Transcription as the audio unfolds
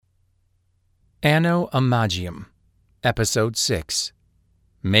Anno Imagium, Episode 6,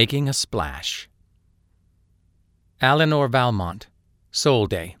 Making a Splash. Eleanor Valmont, Sol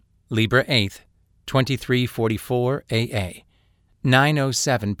Day, Libra 8th, 2344 AA,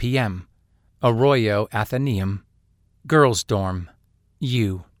 9:07 p.m., Arroyo Athenaeum, Girls' Dorm,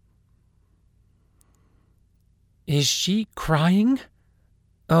 U. Is she crying?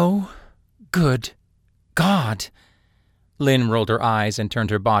 Oh, good God! Lynn rolled her eyes and turned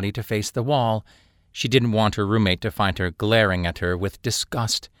her body to face the wall. She didn't want her roommate to find her glaring at her with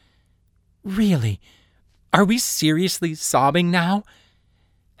disgust. Really? Are we seriously sobbing now?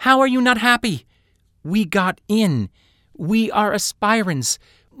 How are you not happy? We got in. We are aspirants.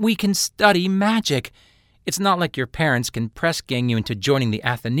 We can study magic. It's not like your parents can press gang you into joining the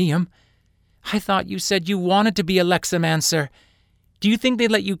Athenaeum. I thought you said you wanted to be a lexomancer. Do you think they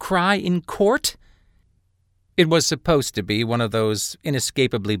let you cry in court? It was supposed to be one of those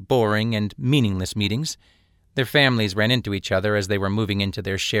inescapably boring and meaningless meetings. Their families ran into each other as they were moving into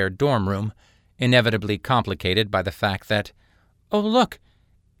their shared dorm room, inevitably complicated by the fact that, oh, look,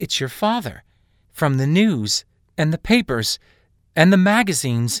 it's your father, from the news, and the papers, and the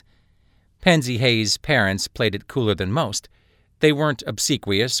magazines. Pensey Hayes' parents played it cooler than most. They weren't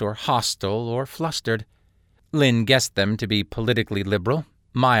obsequious or hostile or flustered. Lynn guessed them to be politically liberal,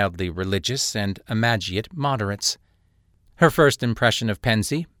 mildly religious, and imagiate moderates. Her first impression of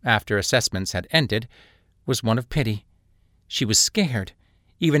Pensey, after assessments had ended, was one of pity. She was scared,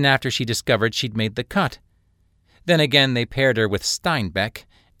 even after she discovered she'd made the cut. Then again they paired her with Steinbeck,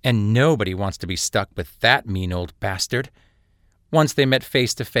 and nobody wants to be stuck with that mean old bastard. Once they met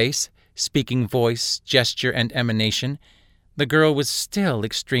face to face, speaking voice, gesture, and emanation, the girl was still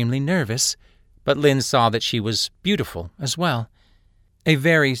extremely nervous, but Lynn saw that she was beautiful as well. A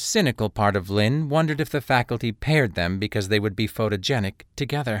very cynical part of Lynn wondered if the faculty paired them because they would be photogenic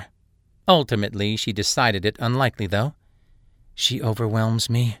together. Ultimately, she decided it unlikely, though. She overwhelms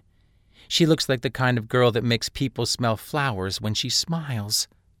me. She looks like the kind of girl that makes people smell flowers when she smiles.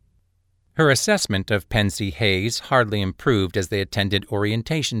 Her assessment of Pensey Hayes hardly improved as they attended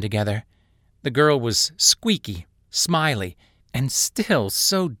orientation together. The girl was squeaky, smiley, and still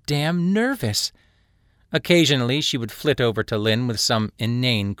so damn nervous. Occasionally she would flit over to Lynn with some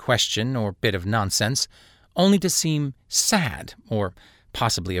inane question or bit of nonsense, only to seem sad, or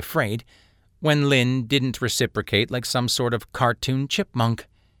possibly afraid, when Lynn didn't reciprocate like some sort of cartoon chipmunk.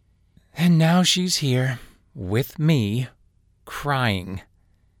 And now she's here, with me, crying.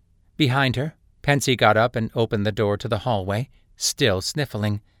 Behind her, Pensey got up and opened the door to the hallway, still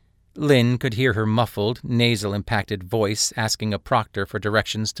sniffling. Lynn could hear her muffled, nasal-impacted voice asking a proctor for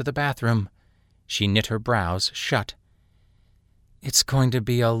directions to the bathroom. She knit her brows shut. It's going to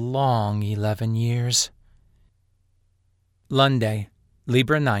be a long 11 years. Lunday,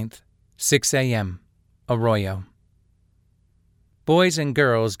 Libra 9th, 6 a.m., Arroyo. Boys and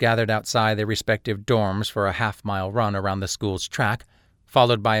girls gathered outside their respective dorms for a half-mile run around the school's track,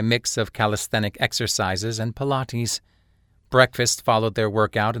 followed by a mix of calisthenic exercises and Pilates. Breakfast followed their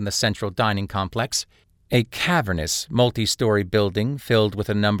workout in the central dining complex, a cavernous, multi-story building filled with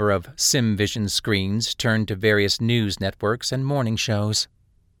a number of SimVision screens turned to various news networks and morning shows.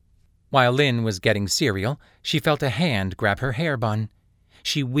 While Lynn was getting cereal, she felt a hand grab her hair bun.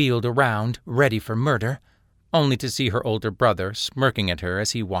 She wheeled around, ready for murder, only to see her older brother smirking at her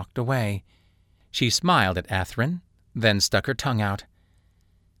as he walked away. She smiled at Athrun, then stuck her tongue out.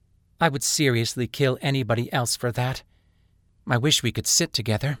 I would seriously kill anybody else for that. I wish we could sit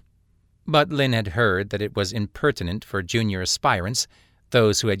together. But Lynn had heard that it was impertinent for junior aspirants,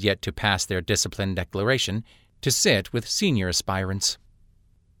 those who had yet to pass their discipline declaration, to sit with senior aspirants.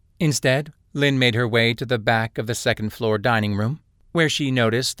 Instead, Lynn made her way to the back of the second-floor dining room, where she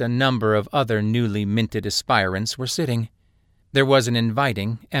noticed a number of other newly minted aspirants were sitting. There was an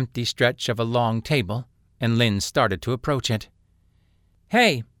inviting, empty stretch of a long table, and Lynn started to approach it.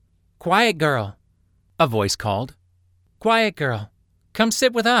 Hey, quiet girl, a voice called. Quiet girl, come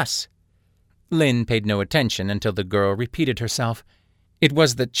sit with us. Lynn paid no attention until the girl repeated herself. It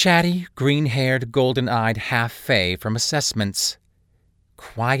was the chatty, green-haired, golden-eyed half-fae from assessments.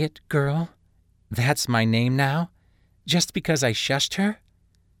 Quiet girl? That's my name now? Just because I shushed her?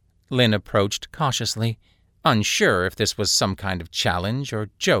 Lynn approached cautiously, unsure if this was some kind of challenge or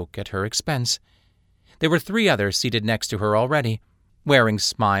joke at her expense. There were 3 others seated next to her already, wearing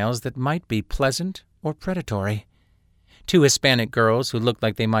smiles that might be pleasant or predatory. 2 Hispanic girls who looked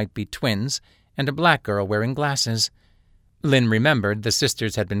like they might be twins, and a black girl wearing glasses. Lynn remembered the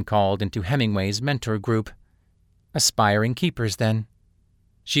sisters had been called into Hemingway's mentor group. Aspiring keepers, then.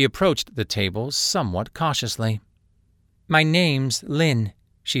 She approached the table somewhat cautiously. My name's Lynn,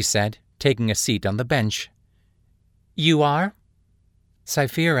 she said, taking a seat on the bench. "You are?"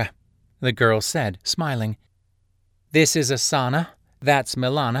 "Cyphera," the girl said, smiling. "This is Asana, that's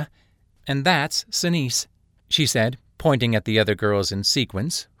Milana, and that's Sinise," she said, pointing at the other girls in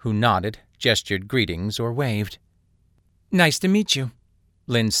sequence, who nodded, gestured greetings, or waved. "Nice to meet you,"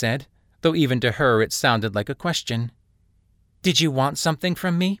 Lynn said, though even to her it sounded like a question. "Did you want something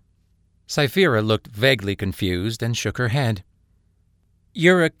from me?" Cyphera looked vaguely confused and shook her head.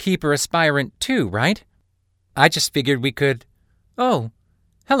 "You're a keeper aspirant too, right? I just figured we could—" "Oh,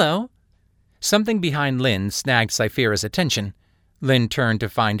 hello." Something behind Lynn snagged Cyphera's attention. Lynn turned to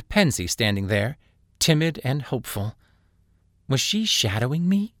find Pensey standing there, timid and hopeful. Was she shadowing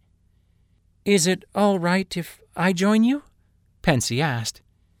me? "Is it all right if I join you?" Pensey asked.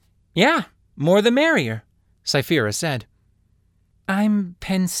 "Yeah, more the merrier," Cyphera said. "I'm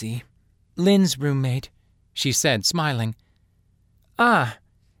Pensey, Lynn's roommate," she said, smiling. "Ah,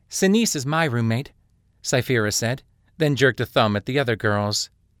 Sinise is my roommate," Cyphera said, then jerked a thumb at the other girls.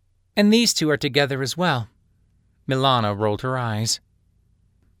 "And these two are together as well." Milana rolled her eyes.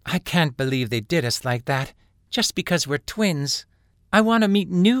 "I can't believe they did us like that, just because we're twins. I want to meet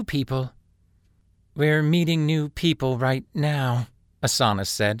new people." "We're meeting new people right now," Asana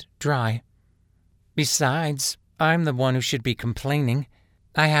said, dry. "Besides, I'm the one who should be complaining.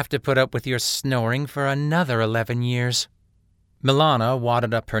 I have to put up with your snoring for another 11 years. Milana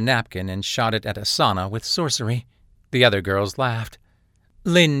wadded up her napkin and shot it at Asana with sorcery. The other girls laughed.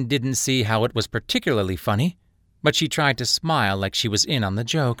 Lynn didn't see how it was particularly funny, but she tried to smile like she was in on the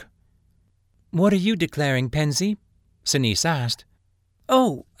joke. "What are you declaring, Pensey?" Sinise asked.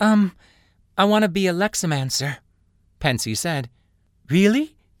 "Oh, I want to be a lexomancer," Pensey said.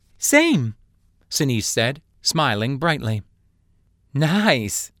 "Really? Same," Sinise said, smiling brightly.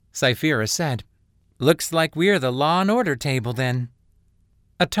 "Nice," Cyphera said. "Looks like we're the Law and Order table, then."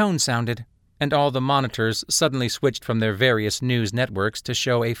 A tone sounded, and all the monitors suddenly switched from their various news networks to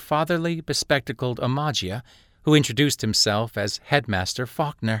show a fatherly, bespectacled Amagia who introduced himself as Headmaster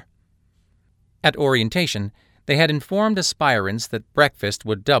Faulkner. At orientation, they had informed aspirants that breakfast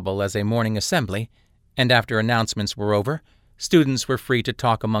would double as a morning assembly, and after announcements were over, students were free to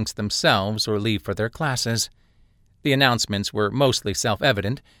talk amongst themselves or leave for their classes. The announcements were mostly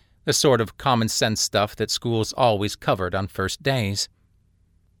self-evident, the sort of common-sense stuff that schools always covered on first days.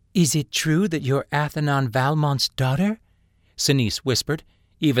 "Is it true that you're Athenon Valmont's daughter?" Sinise whispered,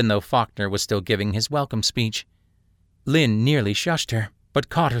 even though Faulkner was still giving his welcome speech. Lynn nearly shushed her, but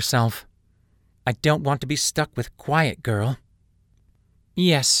caught herself. "I don't want to be stuck with quiet girl."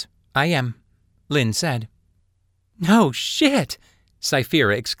 "Yes, I am," Lynn said. "No shit!"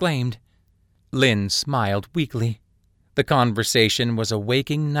 Cyphera exclaimed. Lynn smiled weakly. The conversation was a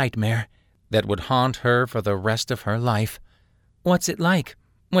waking nightmare that would haunt her for the rest of her life. "What's it like?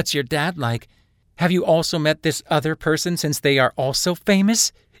 What's your dad like? Have you also met this other person since they are also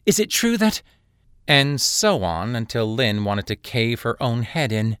famous? Is it true that—" And so on until Lynn wanted to cave her own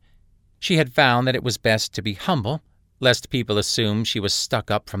head in. She had found that it was best to be humble, lest people assume she was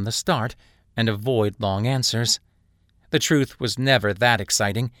stuck up from the start, and avoid long answers. The truth was never that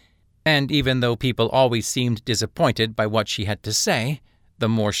exciting, and even though people always seemed disappointed by what she had to say, the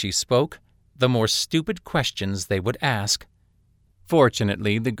more she spoke, the more stupid questions they would ask.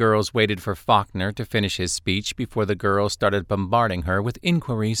 Fortunately, the girls waited for Faulkner to finish his speech before the girls started bombarding her with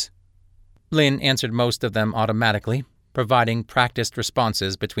inquiries. Lynn answered most of them automatically, providing practiced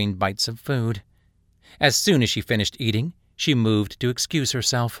responses between bites of food. As soon as she finished eating, she moved to excuse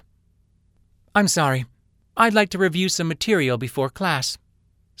herself. "I'm sorry. I'd like to review some material before class."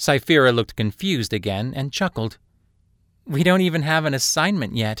 Cyphera looked confused again and chuckled. "We don't even have an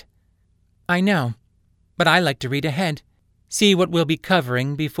assignment yet." "I know, but I like to read ahead. See what we'll be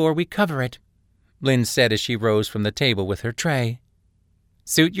covering before we cover it," Lynn said as she rose from the table with her tray.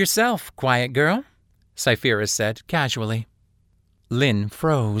 "Suit yourself, quiet girl," Cyphera said casually. Lynn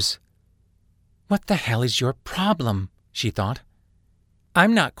froze. "What the hell is your problem?" she thought.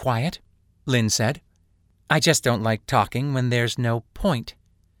 "I'm not quiet," Lynn said. "I just don't like talking when there's no point."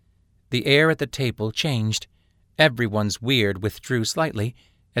 The air at the table changed. Everyone's weird withdrew slightly,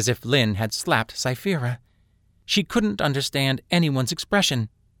 as if Lynn had slapped Cyphera. She couldn't understand anyone's expression,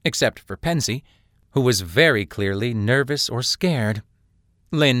 except for Pensey, who was very clearly nervous or scared.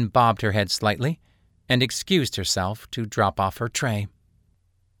 Lynn bobbed her head slightly and excused herself to drop off her tray.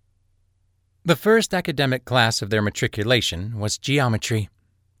 The first academic class of their matriculation was geometry.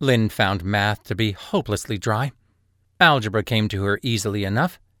 Lynn found math to be hopelessly dry. Algebra came to her easily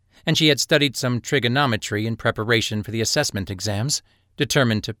enough, and she had studied some trigonometry in preparation for the assessment exams,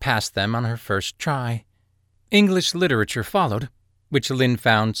 determined to pass them on her first try. English literature followed, which Lynn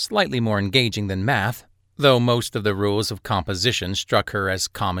found slightly more engaging than math, though most of the rules of composition struck her as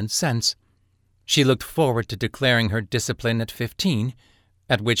common sense. She looked forward to declaring her discipline at 15,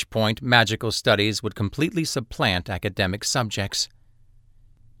 at which point magical studies would completely supplant academic subjects.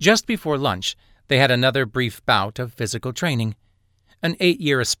 Just before lunch, they had another brief bout of physical training. An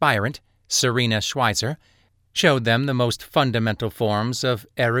 8-year aspirant, Serena Schweizer, showed them the most fundamental forms of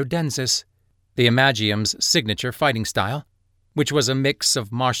erudensis, the Imagium's signature fighting style, which was a mix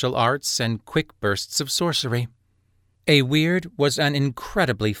of martial arts and quick bursts of sorcery. A weird was an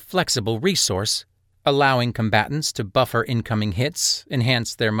incredibly flexible resource, allowing combatants to buffer incoming hits,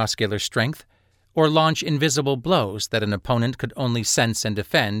 enhance their muscular strength, or launch invisible blows that an opponent could only sense and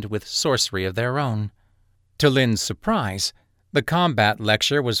defend with sorcery of their own. To Lynn's surprise, the combat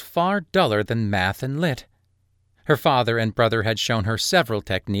lecture was far duller than math and lit. Her father and brother had shown her several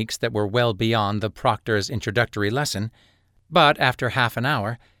techniques that were well beyond the proctor's introductory lesson, but after half an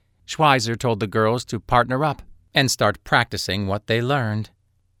hour, Schweizer told the girls to partner up and start practicing what they learned.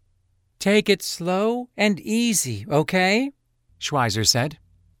 "Take it slow and easy, okay?" Schweizer said.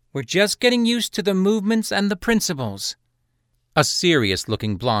 "We're just getting used to the movements and the principles." A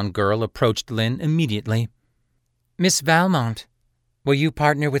serious-looking blonde girl approached Lynn immediately. "Miss Valmont, will you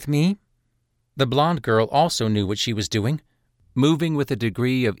partner with me?" The blonde girl also knew what she was doing, moving with a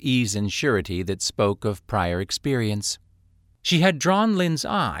degree of ease and surety that spoke of prior experience. She had drawn Lynn's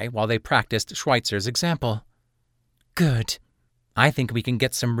eye while they practiced Schweitzer's example. "Good. I think we can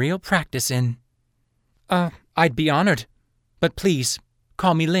get some real practice in." I'd be honored. But please,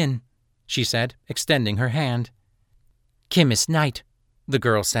 call me Lynn," she said, extending her hand. "Kimmis Knight," the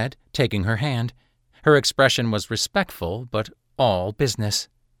girl said, taking her hand. Her expression was respectful, but all business.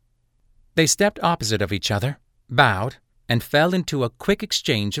 They stepped opposite of each other, bowed, and fell into a quick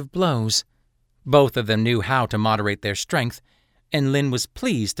exchange of blows. Both of them knew how to moderate their strength, and Lynn was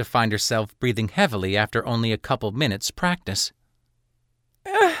pleased to find herself breathing heavily after only a couple minutes' practice.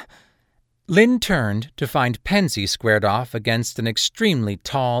 Lynn turned to find Pensey squared off against an extremely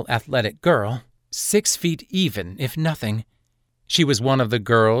tall, athletic girl, 6 feet even, if nothing. She was one of the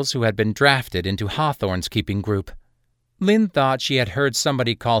girls who had been drafted into Hawthorne's keeping group. Lynn thought she had heard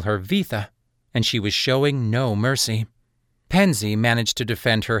somebody call her Vitha, and she was showing no mercy. Pensey managed to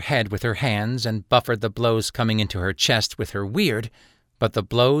defend her head with her hands and buffered the blows coming into her chest with her weird, but the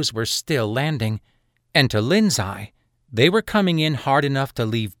blows were still landing, and to Lynn's eye, they were coming in hard enough to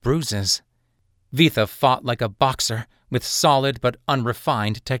leave bruises. Vitha fought like a boxer, with solid but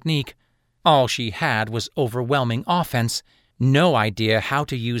unrefined technique. All she had was overwhelming offense, no idea how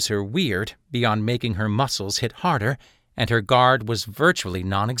to use her weird beyond making her muscles hit harder, and her guard was virtually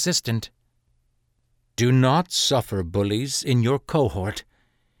non-existent. "Do not suffer bullies in your cohort,"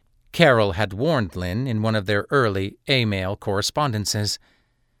 Carol had warned Lynn in one of their early email correspondences.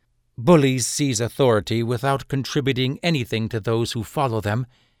 "Bullies seize authority without contributing anything to those who follow them,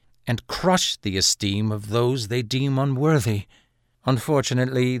 and crush the esteem of those they deem unworthy.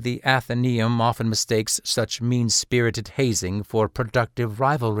 Unfortunately, the Athenaeum often mistakes such mean-spirited hazing for productive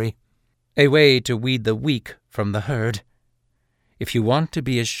rivalry, a way to weed the weak from the herd. If you want to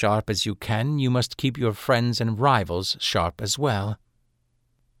be as sharp as you can, you must keep your friends and rivals sharp as well."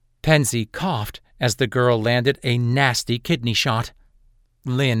 Pensey coughed as the girl landed a nasty kidney shot.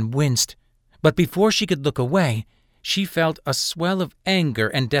 Lynn winced, but before she could look away, she felt a swell of anger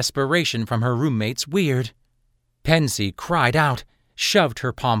and desperation from her roommate's weird. Pensey cried out, shoved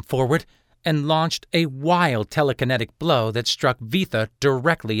her palm forward, and launched a wild telekinetic blow that struck Vitha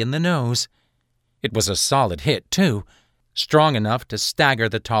directly in the nose. It was a solid hit, too, strong enough to stagger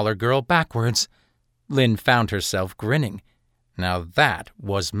the taller girl backwards. Lynn found herself grinning. Now that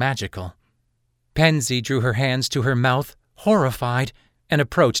was magical. Pensey drew her hands to her mouth, horrified, and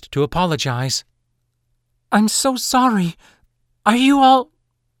approached to apologize. "I'm so sorry. Are you all—"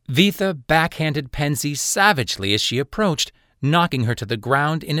 Vitha backhanded Pensey savagely as she approached, knocking her to the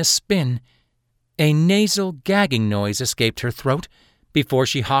ground in a spin. A nasal gagging noise escaped her throat before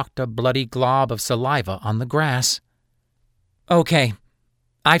she hawked a bloody glob of saliva on the grass. "Okay,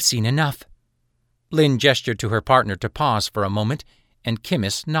 I've seen enough." Lynn gestured to her partner to pause for a moment, and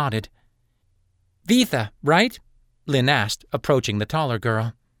Kimmis nodded. "Vitha, right?" Lynn asked, approaching the taller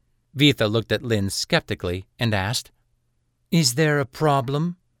girl. Vitha looked at Lynn skeptically and asked, "Is there a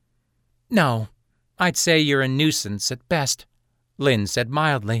problem?" "No, I'd say you're a nuisance at best," Lynn said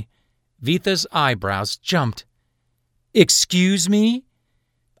mildly. Vitha's eyebrows jumped. "Excuse me?"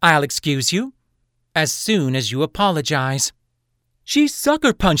 "I'll excuse you, as soon as you apologize." "She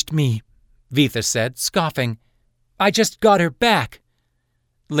sucker-punched me," Vitha said, scoffing. "I just got her back."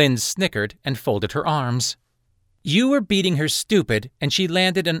 Lynn snickered and folded her arms. You were beating her stupid, and she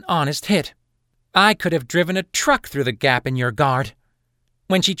landed an honest hit. I could have driven a truck through the gap in your guard.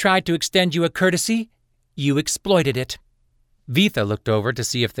 When she tried to extend you a courtesy, you exploited it." Vitha looked over to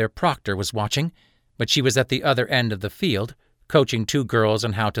see if their proctor was watching, but she was at the other end of the field, coaching 2 girls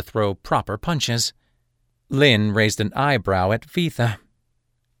on how to throw proper punches. Lynn raised an eyebrow at Vitha.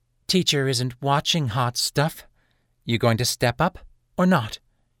 "Teacher isn't watching, hot stuff. You going to step up or not?"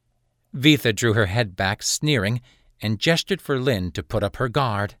 Vitha drew her head back, sneering, and gestured for Lynn to put up her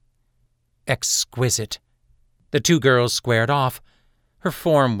guard. Exquisite. The 2 girls squared off. Her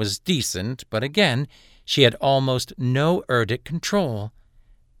form was decent, but again, she had almost no Erdic control.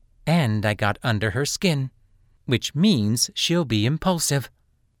 And I got under her skin, which means she'll be impulsive.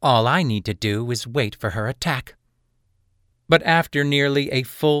 All I need to do is wait for her attack. But after nearly a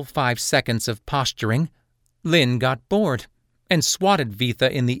full 5 seconds of posturing, Lynn got bored and swatted Vitha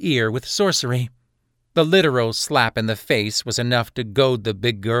in the ear with sorcery. The literal slap in the face was enough to goad the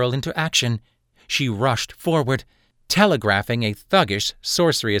big girl into action. She rushed forward, telegraphing a thuggish,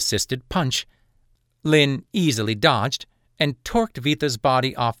 sorcery-assisted punch. Lynn easily dodged and torqued Vitha's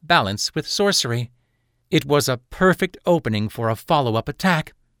body off balance with sorcery. It was a perfect opening for a follow-up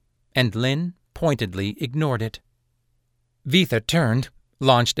attack, and Lynn pointedly ignored it. Vitha turned,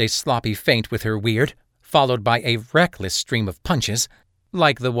 launched a sloppy feint with her weird, followed by a reckless stream of punches,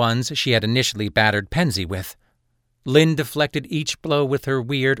 like the ones she had initially battered Pensey with. Lynn deflected each blow with her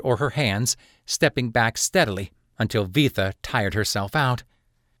weird or her hands, stepping back steadily until Vitha tired herself out.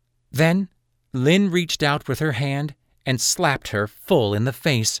 Then Lynn reached out with her hand and slapped her full in the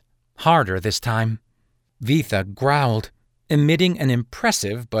face, harder this time. Vitha growled, emitting an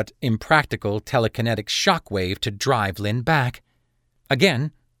impressive but impractical telekinetic shockwave to drive Lynn back.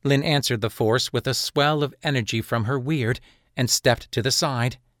 Again, Lynn answered the force with a swell of energy from her weird and stepped to the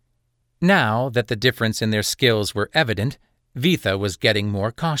side. Now that the difference in their skills were evident, Vitha was getting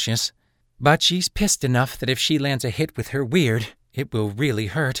more cautious. But she's pissed enough that if she lands a hit with her weird, it will really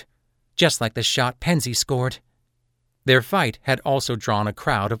hurt, just like the shot Pensey scored. Their fight had also drawn a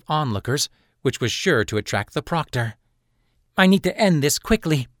crowd of onlookers, which was sure to attract the proctor. "I need to end this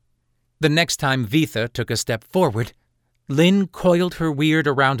quickly." The next time Vitha took a step forward, Lynn coiled her weird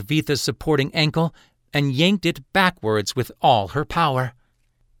around Vitha's supporting ankle and yanked it backwards with all her power.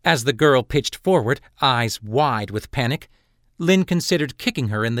 As the girl pitched forward, eyes wide with panic, Lynn considered kicking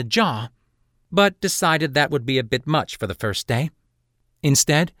her in the jaw, but decided that would be a bit much for the first day.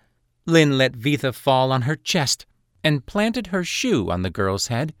 Instead, Lynn let Vitha fall on her chest and planted her shoe on the girl's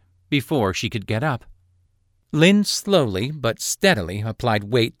head before she could get up. Lynn slowly but steadily applied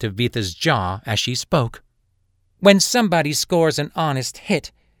weight to Vitha's jaw as she spoke. "When somebody scores an honest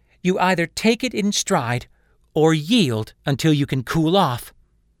hit, you either take it in stride or yield until you can cool off,"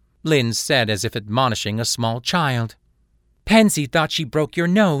 Lynn said as if admonishing a small child. "Pensey thought she broke your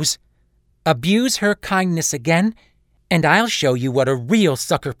nose. Abuse her kindness again, and I'll show you what a real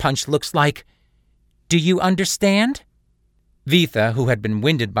sucker punch looks like. Do you understand?" Vitha, who had been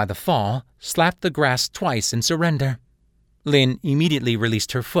winded by the fall, slapped the grass twice in surrender. Lynn immediately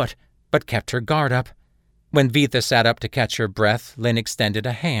released her foot, but kept her guard up. When Vitha sat up to catch her breath, Lynn extended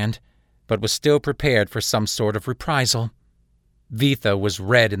a hand, but was still prepared for some sort of reprisal. Vitha was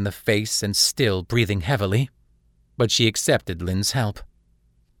red in the face and still breathing heavily, but she accepted Lynn's help.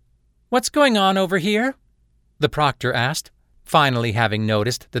 "What's going on over here?" the proctor asked, finally having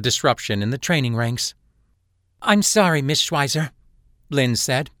noticed the disruption in the training ranks. "I'm sorry, Miss Schweizer," Lynn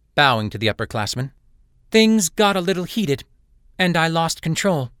said, bowing to the upperclassmen. "Things got a little heated, and I lost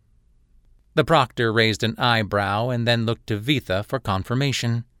control." The proctor raised an eyebrow and then looked to Vitha for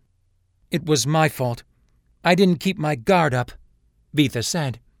confirmation. "It was my fault. I didn't keep my guard up," Vitha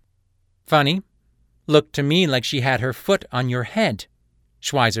said. "Funny. Looked to me like she had her foot on your head,"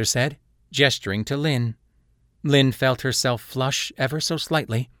 Schweizer said, gesturing to Lynn. Lynn felt herself flush ever so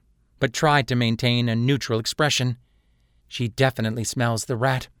slightly, but tried to maintain a neutral expression. She definitely smells the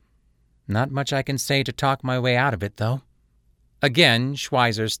rat. Not much I can say to talk my way out of it, though. Again,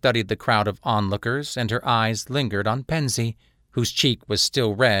 Schweizer studied the crowd of onlookers, and her eyes lingered on Pensey, whose cheek was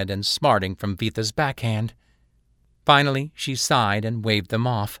still red and smarting from Vitha's backhand. Finally, she sighed and waved them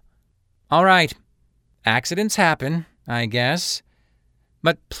off. "All right. Accidents happen, I guess.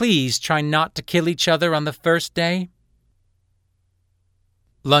 But please try not to kill each other on the first day."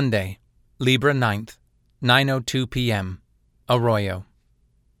 Lunday, Libra 9th, 9:02 p.m., Arroyo.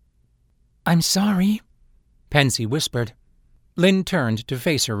 "I'm sorry," Pensey whispered. Lynn turned to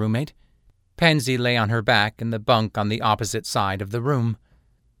face her roommate. Pensey lay on her back in the bunk on the opposite side of the room.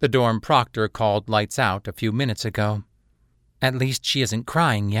 The dorm proctor called lights out a few minutes ago. "At least she isn't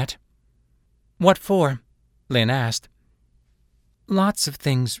crying yet." "What for?" Lynn asked. Lots of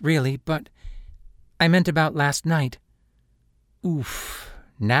things, really, but I meant about last night. Oof,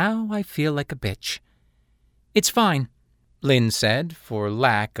 now I feel like a bitch. It's fine, Lynn said, for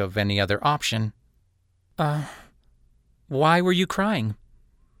lack of any other option. Why were you crying?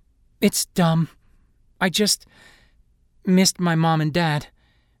 It's dumb. I just missed my mom and dad.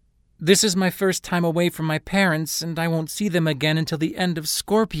 This is my first time away from my parents, and I won't see them again until the end of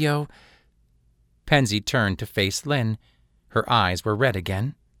Scorpio. Pensey turned to face Lynn. Her eyes were red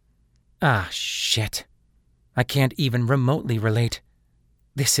again. Ah, shit. I can't even remotely relate.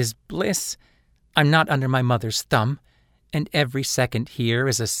 This is bliss. I'm not under my mother's thumb, and every second here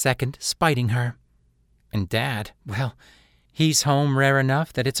is a second spiting her. And Dad, well, he's home rare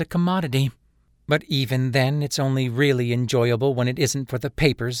enough that it's a commodity. But even then, it's only really enjoyable when it isn't for the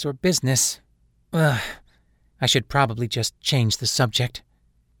papers or business. I should probably just change the subject.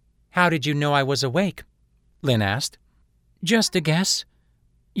 How did you know I was awake? Lynn asked. Just a guess.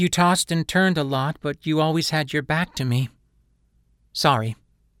 You tossed and turned a lot, but you always had your back to me. Sorry,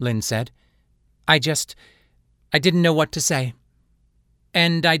 Lynn said. I didn't know what to say.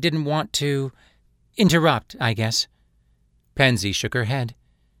 And I didn't want to interrupt, I guess. Pensey shook her head.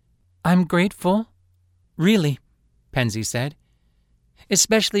 I'm grateful. Really, Pensey said.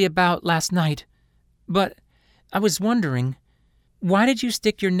 Especially about last night. But I was wondering, why did you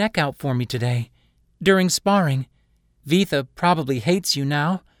stick your neck out for me today, during sparring? Vitha probably hates you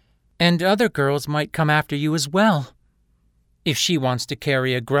now, and other girls might come after you as well. If she wants to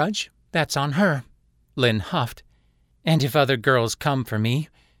carry a grudge, that's on her, Lynn huffed. And if other girls come for me,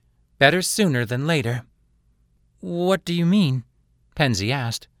 better sooner than later. What do you mean? Pensey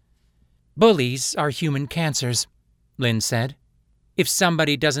asked. Bullies are human cancers, Lynn said. If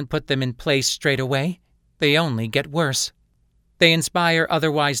somebody doesn't put them in place straight away, they only get worse. They inspire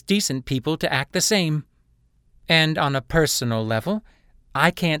otherwise decent people to act the same. And on a personal level,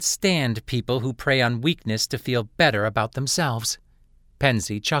 I can't stand people who prey on weakness to feel better about themselves.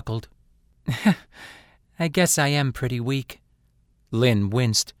 Pensey chuckled. I guess I am pretty weak. Lynn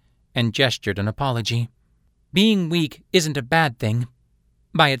winced and gestured an apology. Being weak isn't a bad thing.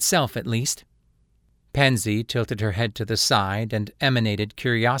 By itself, at least. Pensey tilted her head to the side and emanated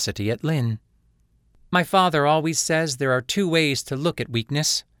curiosity at Lynn. My father always says there are two ways to look at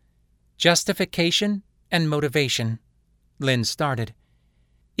weakness. Justification and motivation. Lynn started.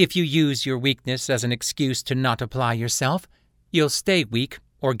 If you use your weakness as an excuse to not apply yourself, you'll stay weak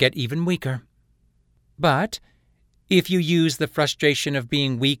or get even weaker. But if you use the frustration of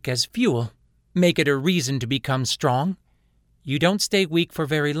being weak as fuel, make it a reason to become strong, you don't stay weak for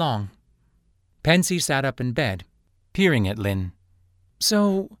very long. Pensey sat up in bed, peering at Lynn.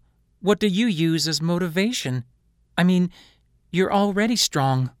 So, what do you use as motivation? I mean, you're already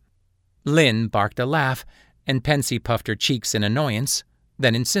strong. Lynn barked a laugh, and Pensey puffed her cheeks in annoyance,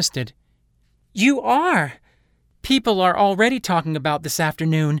 then insisted. You are! People are already talking about this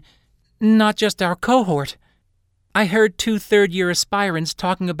afternoon, not just our cohort. I heard 2 third-year aspirants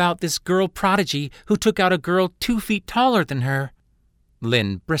talking about this girl prodigy who took out a girl 2 feet taller than her.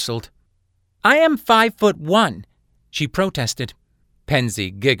 Lynn bristled. I am 5'1", she protested.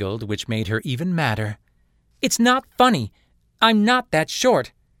 Pensey giggled, which made her even madder. It's not funny. I'm not that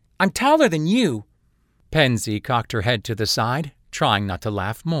short. I'm taller than you. Pensey cocked her head to the side, trying not to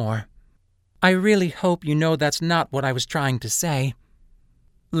laugh more. I really hope you know that's not what I was trying to say.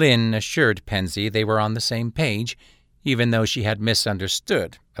 Lynn assured Pensey they were on the same page, even though she had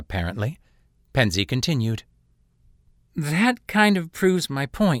misunderstood, apparently. Pensey continued. That kind of proves my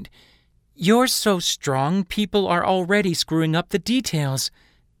point. You're so strong, people are already screwing up the details.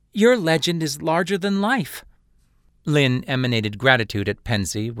 Your legend is larger than life. Lynn emanated gratitude at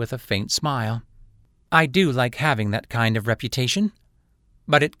Pensey with a faint smile. I do like having that kind of reputation,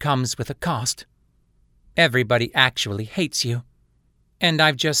 but it comes with a cost. Everybody actually hates you. And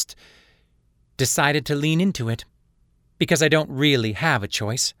I've just decided to lean into it, because I don't really have a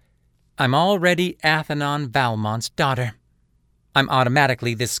choice. I'm already Athenon Valmont's daughter. I'm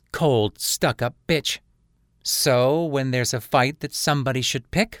automatically this cold, stuck-up bitch. So when there's a fight that somebody should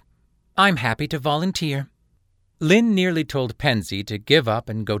pick, I'm happy to volunteer. Lynn nearly told Pensey to give up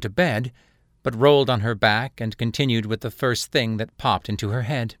and go to bed, but rolled on her back and continued with the first thing that popped into her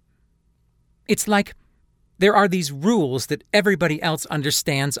head. It's like there are these rules that everybody else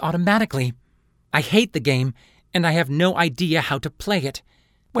understands automatically. I hate the game, and I have no idea how to play it.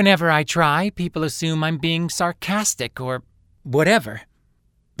 Whenever I try, people assume I'm being sarcastic or whatever.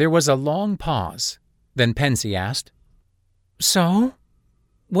 There was a long pause. Then Pensey asked, So?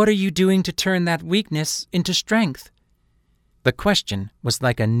 What are you doing to turn that weakness into strength? The question was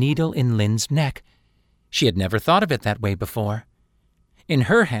like a needle in Lynn's neck. She had never thought of it that way before. In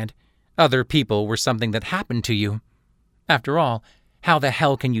her head, other people were something that happened to you. After all, how the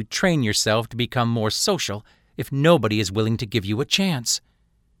hell can you train yourself to become more social if nobody is willing to give you a chance?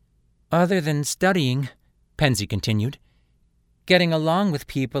 Other than studying, Pensey continued, getting along with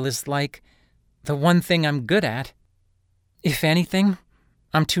people is like the one thing I'm good at. If anything,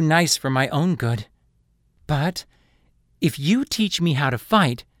 I'm too nice for my own good. But if you teach me how to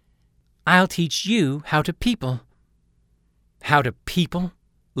fight, I'll teach you how to people. How to people?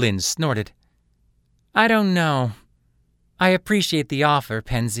 Lynn snorted. I don't know. I appreciate the offer,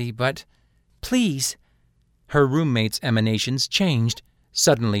 Pensey, but please. Her roommate's emanations changed,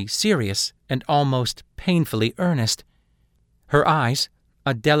 suddenly serious and almost painfully earnest. Her eyes,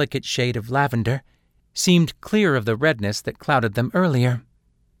 a delicate shade of lavender, seemed clear of the redness that clouded them earlier.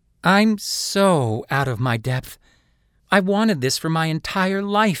 I'm so out of my depth. I wanted this for my entire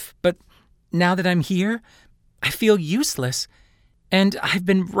life, but now that I'm here, I feel useless. And I've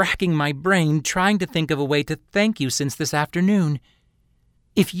been racking my brain trying to think of a way to thank you since this afternoon.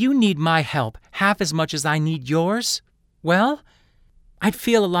 If you need my help half as much as I need yours, well, I'd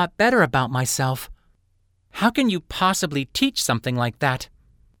feel a lot better about myself. How can you possibly teach something like that?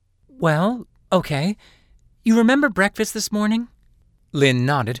 Well, okay. You remember breakfast this morning? Lynn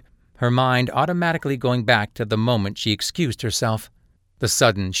nodded, her mind automatically going back to the moment she excused herself. The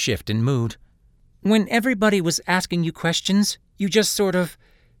sudden shift in mood. When everybody was asking you questions, you just sort of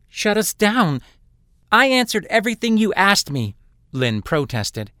shut us down. I answered everything you asked me, Lynn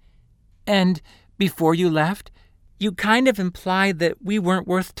protested. And before you left, you kind of implied that we weren't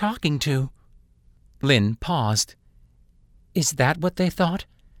worth talking to. Lynn paused. Is that what they thought?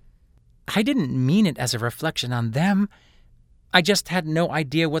 I didn't mean it as a reflection on them. I just had no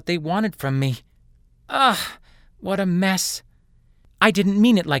idea what they wanted from me. Ugh, what a mess. I didn't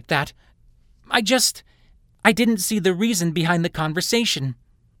mean it like that. I didn't see the reason behind the conversation.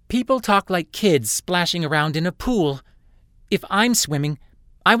 People talk like kids splashing around in a pool. If I'm swimming,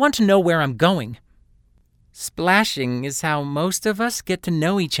 I want to know where I'm going. Splashing is how most of us get to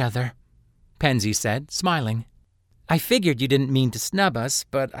know each other, Pensey said, smiling. I figured you didn't mean to snub us,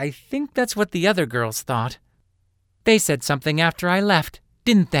 but I think that's what the other girls thought. They said something after I left,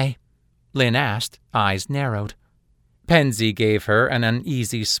 didn't they? Lynn asked, eyes narrowed. Pensey gave her an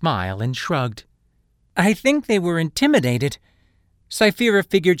uneasy smile and shrugged. I think they were intimidated. Cyphera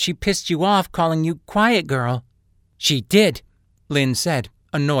figured she pissed you off calling you quiet girl. She did, Lynn said,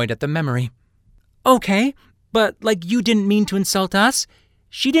 annoyed at the memory. Okay, but like you didn't mean to insult us?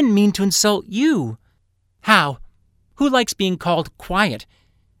 She didn't mean to insult you. How? Who likes being called quiet?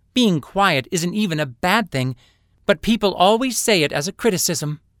 Being quiet isn't even a bad thing, but people always say it as a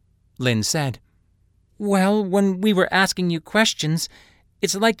criticism, Lynn said. Well, when we were asking you questions,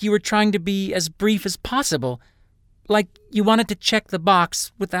 it's like you were trying to be as brief as possible, like you wanted to check the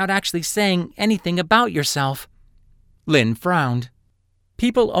box without actually saying anything about yourself. Lynn frowned.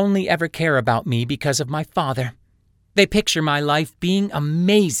 People only ever care about me because of my father. They picture my life being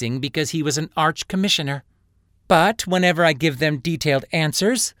amazing because he was an arch-commissioner. But whenever I give them detailed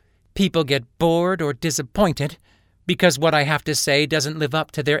answers, people get bored or disappointed because what I have to say doesn't live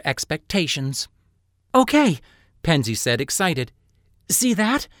up to their expectations. Okay, Pensey said, excited. See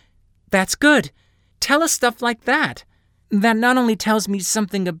that? That's good. Tell us stuff like that. That not only tells me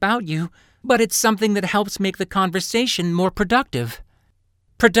something about you, but it's something that helps make the conversation more productive.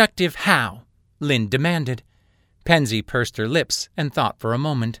 Productive how? Lynn demanded. Pensey pursed her lips and thought for a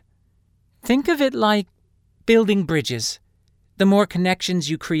moment. Think of it like building bridges. The more connections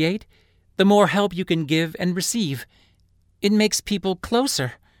you create, the more help you can give and receive. It makes people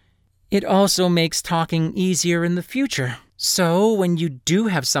closer. It also makes talking easier in the future. So when you do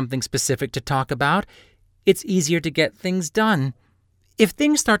have something specific to talk about, it's easier to get things done. If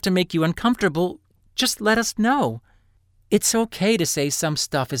things start to make you uncomfortable, just let us know. It's okay to say some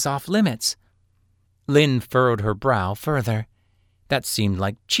stuff is off limits. Lynn furrowed her brow further. That seemed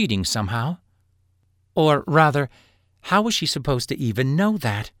like cheating somehow. Or rather, how was she supposed to even know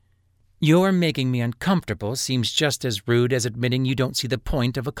that? Your making me uncomfortable seems just as rude as admitting you don't see the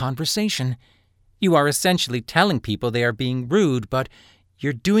point of a conversation. You are essentially telling people they are being rude, but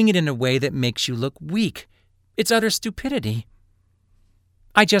you're doing it in a way that makes you look weak. It's utter stupidity.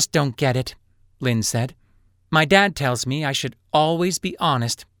 I just don't get it, Lynn said. My dad tells me I should always be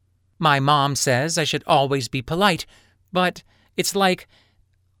honest. My mom says I should always be polite, but it's like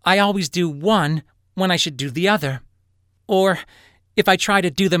I always do one when I should do the other. Or if I try to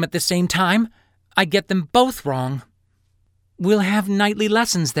do them at the same time, I get them both wrong. We'll have nightly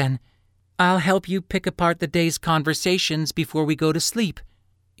lessons then. I'll help you pick apart the day's conversations before we go to sleep.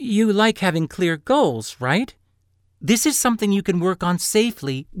 You like having clear goals, right? This is something you can work on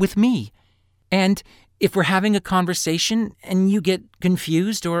safely with me. And if we're having a conversation and you get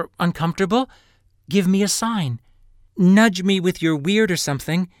confused or uncomfortable, give me a sign. Nudge me with your weird or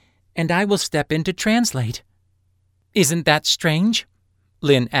something, and I will step in to translate." "Isn't that strange?"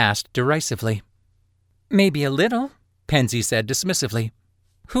 Lynn asked derisively. "Maybe a little," Pensey said dismissively.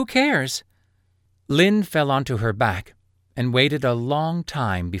 "Who cares?" Lynn fell onto her back and waited a long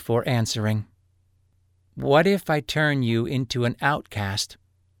time before answering. "What if I turn you into an outcast?"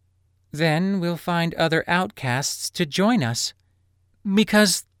 "Then we'll find other outcasts to join us.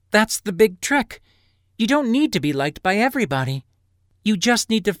 Because that's the big trick. You don't need to be liked by everybody. You just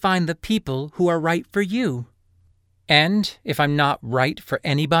need to find the people who are right for you." "And if I'm not right for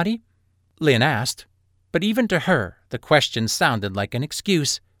anybody?" Lynn asked, but even to her the question sounded like an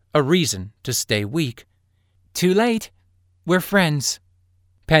excuse, a reason to stay weak. "Too late. We're friends,"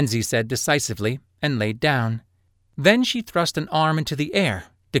 Pensey said decisively and laid down. Then she thrust an arm into the air,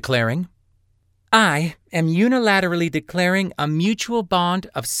 declaring, "I am unilaterally declaring a mutual bond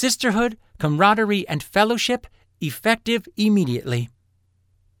of sisterhood, camaraderie, and fellowship effective immediately."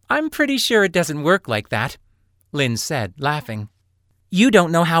 "I'm pretty sure it doesn't work like that," Lynn said, laughing. "You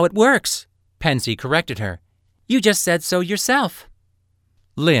don't know how it works," Pensey corrected her. "You just said so yourself."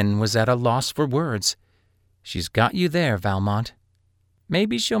 Lynn was at a loss for words. She's got you there, Valmont.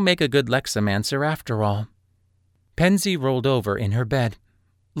 Maybe she'll make a good Lexamancer after all. Pensey rolled over in her bed,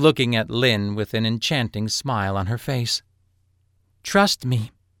 looking at Lynn with an enchanting smile on her face. "Trust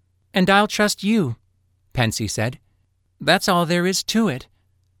me, and I'll trust you," Pensey said. "That's all there is to it."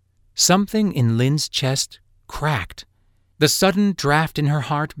 Something in Lynn's chest cracked. The sudden draft in her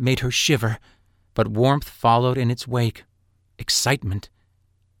heart made her shiver, but warmth followed in its wake. Excitement.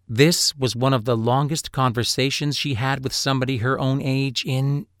 This was one of the longest conversations she had with somebody her own age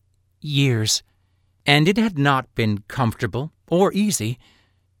in years, and it had not been comfortable or easy,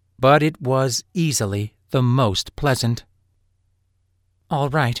 but it was easily the most pleasant. "All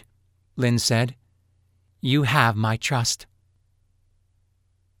right," Lynn said. "You have my trust."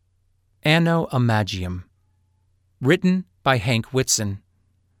 Anno Imagium. Written by Hank Whitson.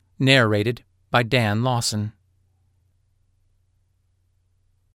 Narrated by Dan Lawson.